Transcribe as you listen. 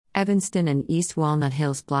Evanston and East Walnut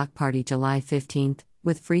Hills Block Party July 15th,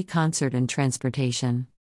 with free concert and transportation.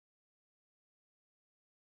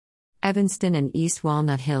 Evanston and East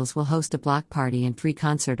Walnut Hills will host a block party and free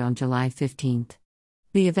concert on July 15th.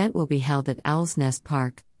 The event will be held at Owl's Nest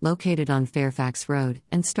Park, located on Fairfax Road,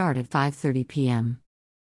 and start at 5:30 p.m.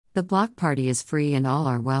 The block party is free and all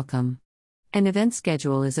are welcome. An event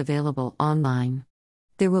schedule is available online.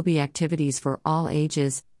 There will be activities for all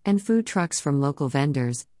ages, and food trucks from local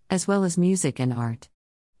vendors, as well as music and art.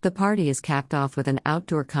 The party is capped off with an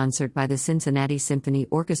outdoor concert by the Cincinnati Symphony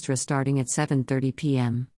Orchestra starting at 7:30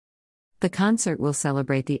 p.m. The concert will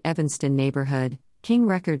celebrate the Evanston neighborhood, King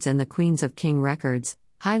Records and the Queens of King Records,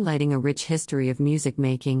 highlighting a rich history of music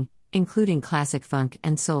making, including classic funk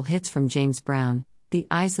and soul hits from James Brown, the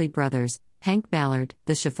Isley Brothers, Hank Ballard,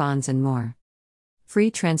 the Chiffons and more.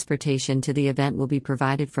 Free transportation to the event will be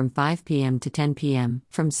provided from 5 p.m. to 10 p.m.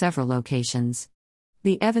 from several locations.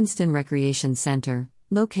 The Evanston Recreation Center,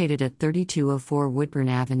 located at 3204 Woodburn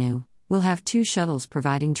Avenue, will have 2 shuttles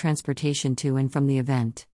providing transportation to and from the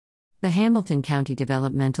event. The Hamilton County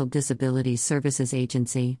Developmental Disabilities Services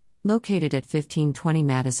Agency, located at 1520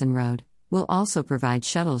 Madison Road, will also provide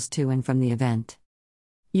shuttles to and from the event.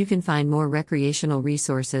 You can find more recreational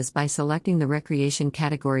resources by selecting the Recreation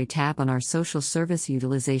category tab on our Social Service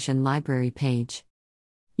Utilization Library page.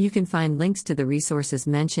 You can find links to the resources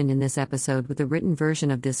mentioned in this episode with a written version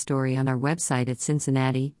of this story on our website at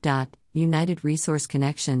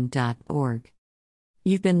cincinnati.unitedresourceconnection.org.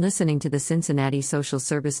 You've been listening to the Cincinnati Social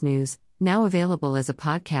Service News, now available as a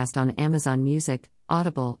podcast on Amazon Music,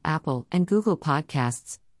 Audible, Apple and Google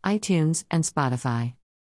Podcasts, iTunes, and Spotify.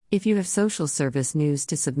 If you have social service news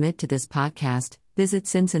to submit to this podcast, visit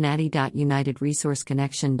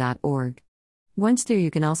cincinnati.unitedresourceconnection.org. Once there, you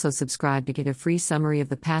can also subscribe to get a free summary of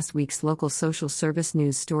the past week's local social service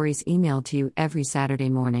news stories emailed to you every Saturday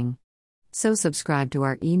morning. So subscribe to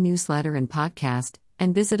our e-newsletter and podcast,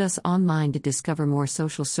 and visit us online to discover more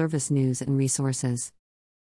social service news and resources.